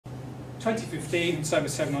2015, it's over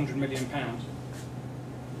 £700 million.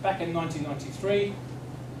 Back in 1993,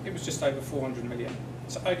 it was just over 400 million.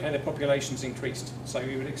 So okay, the population's increased, so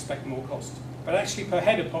you would expect more cost. But actually per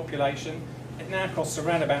head of population, it now costs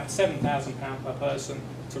around about £7,000 per person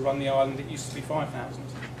to run the island. It used to be 5,000.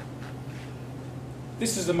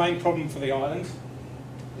 This is the main problem for the island.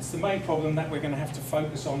 It's the main problem that we're going to have to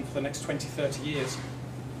focus on for the next 20, 30 years.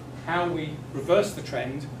 How we reverse the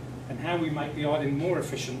trend and how we make the island more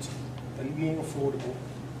efficient and more affordable.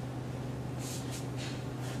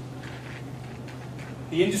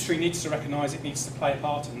 The industry needs to recognise it needs to play a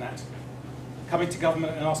part in that. Coming to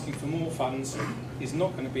government and asking for more funds is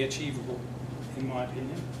not going to be achievable, in my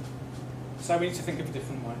opinion. So we need to think of a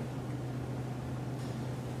different way.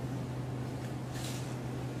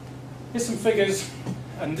 Here's some figures,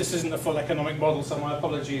 and this isn't a full economic model, so my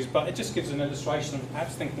apologies, but it just gives an illustration of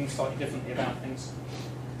perhaps thinking slightly differently about things.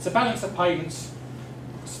 It's a balance of payments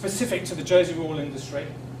specific to the Jersey wool industry,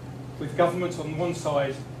 with government on one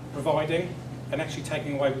side providing and actually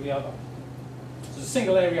taking away with the other. So the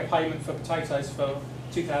single area payment for potatoes for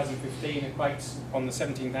 2015 equates on the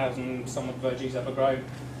 17,000 some of Vergee's ever grown,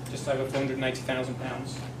 just over £480,000.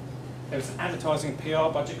 There was an advertising and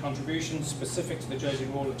PR budget contribution specific to the Jersey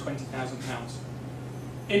wool of £20,000.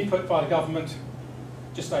 Input by the government,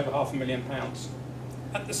 just over £500,000.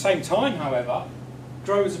 At the same time, however,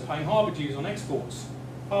 growers are paying harbour dues on exports.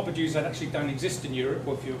 Harbour dues that actually don't exist in Europe,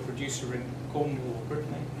 or if you're a producer in Cornwall or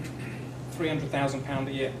Brittany. £300,000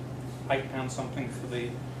 a year, £8 something for the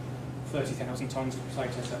 30,000 tonnes of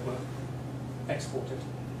potatoes that were exported.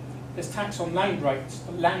 There's tax on land rents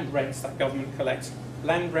that government collects.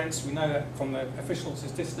 Land rents, we know that from the official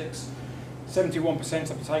statistics, 71%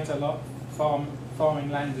 of potato farming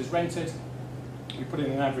land is rented. We put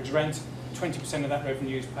in an average rent, 20% of that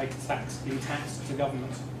revenue is paid in tax to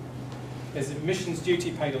government. There's emissions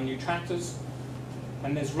duty paid on new tractors,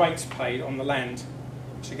 and there's rates paid on the land,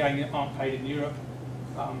 which again aren't paid in Europe.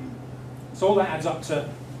 So all that adds up to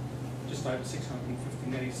just over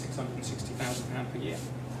nearly £660,000 per year.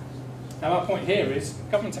 Now our point here is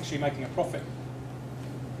government's actually making a profit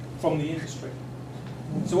from the industry.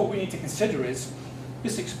 So what we need to consider is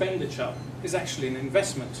this expenditure is actually an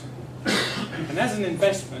investment. And as an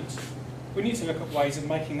investment, we need to look at ways of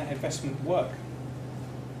making that investment work.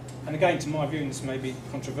 And again, to my view, and this may be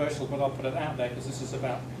controversial, but I'll put it out there because this is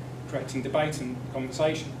about creating debate and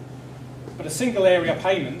conversation. But a single area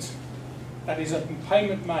payment, that is a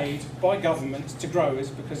payment made by government to growers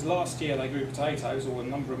because last year they grew potatoes, or a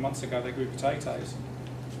number of months ago they grew potatoes,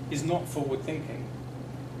 is not forward thinking.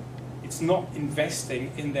 It's not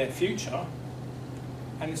investing in their future,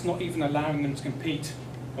 and it's not even allowing them to compete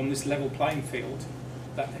on this level playing field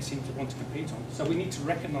that they seem to want to compete on. So we need to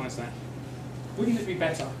recognise that. Wouldn't it be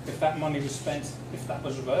better if that money was spent, if that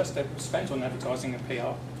was reversed, it was spent on advertising and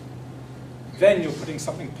PR? Then you're putting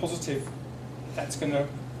something positive that's going to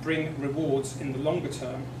bring rewards in the longer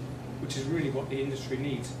term, which is really what the industry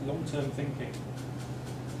needs, long-term thinking.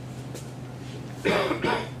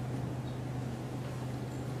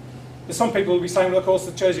 There's some people will be saying, well, of course,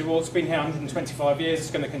 the Jersey wool's been here 125 years, it's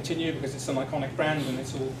going to continue because it's an iconic brand and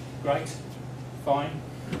it's all great, fine.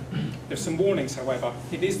 There's some warnings, however.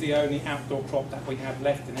 It is the only outdoor crop that we have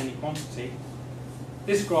left in any quantity.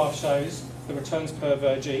 This graph shows the returns per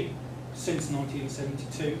Vergee since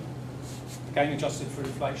 1972, again adjusted for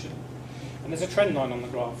inflation. And there's a trend line on the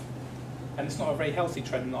graph, and it's not a very healthy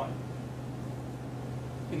trend line.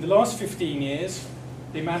 In the last 15 years,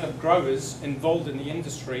 the amount of growers involved in the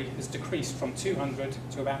industry has decreased from 200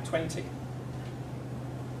 to about 20.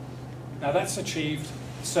 Now that's achieved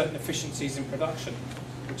certain efficiencies in production,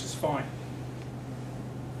 which is fine.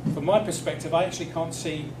 From my perspective, I actually can't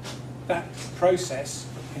see that process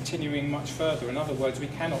continuing much further. In other words, we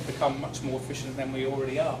cannot become much more efficient than we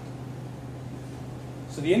already are.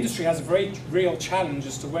 So the industry has a very real challenge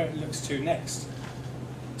as to where it looks to next,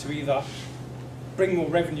 to either bring more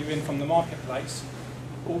revenue in from the marketplace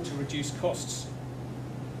or to reduce costs.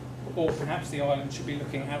 Or perhaps the island should be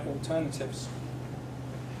looking at alternatives.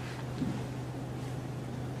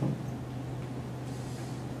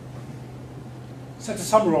 So to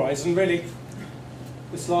summarise, and really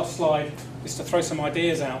this last slide is to throw some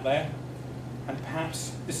ideas out there, and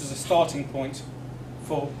perhaps this is a starting point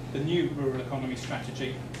for the new rural economy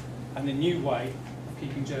strategy and the new way of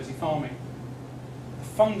keeping Jersey farming. The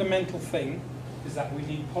fundamental thing is that we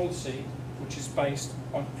need policy which is based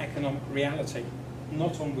on economic reality,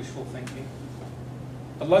 not on wishful thinking.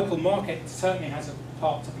 The local market certainly has a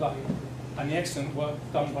part to play, and the excellent work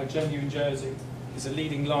done by Genuine Jersey is a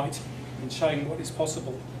leading light in showing what is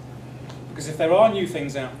possible. Because if there are new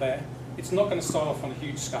things out there, it's not going to start off on a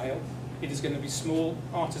huge scale. It is going to be small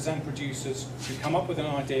artisan producers who come up with an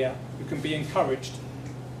idea, who can be encouraged,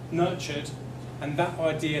 nurtured, and that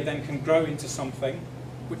idea then can grow into something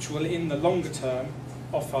which will, in the longer term,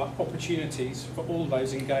 offer opportunities for all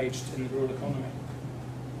those engaged in the rural economy.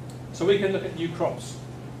 So we can look at new crops,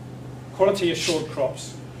 quality assured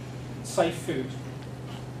crops, safe food.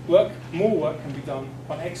 More work can be done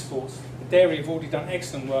on exports. The dairy have already done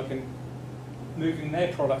excellent work in moving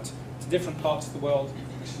their product to different parts of the world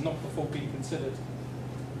which has not before been considered.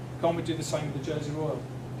 Can't we do the same with the Jersey Royal?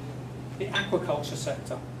 The aquaculture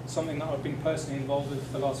sector, something that I've been personally involved with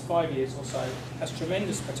for the last 5 years or so, has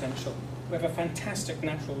tremendous potential. We have a fantastic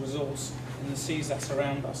natural resource in the seas that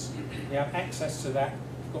surround us. We have access to that.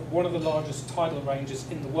 We've got one of the largest tidal ranges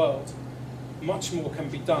in the world. Much more can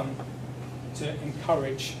be done to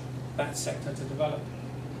encourage that sector to develop.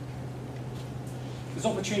 There's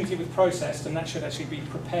opportunity with processed, and that should actually be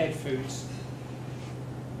prepared foods.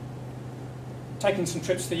 Taking some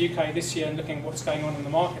trips to the UK this year and looking at what's going on in the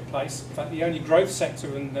marketplace, in fact the only growth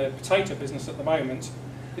sector in the potato business at the moment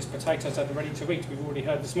is potatoes that are ready to eat. We've already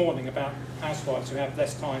heard this morning about housewives who have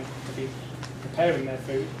less time to be preparing their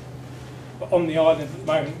food. But on the island at the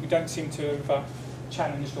moment we don't seem to have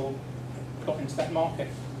challenged or got into that market.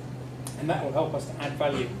 And that will help us to add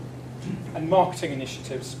value. And marketing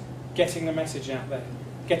initiatives, getting the message out there,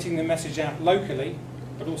 getting the message out locally,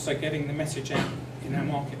 but also getting the message out in our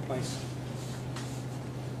marketplace.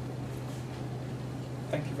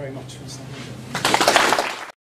 Thank you very much for listening.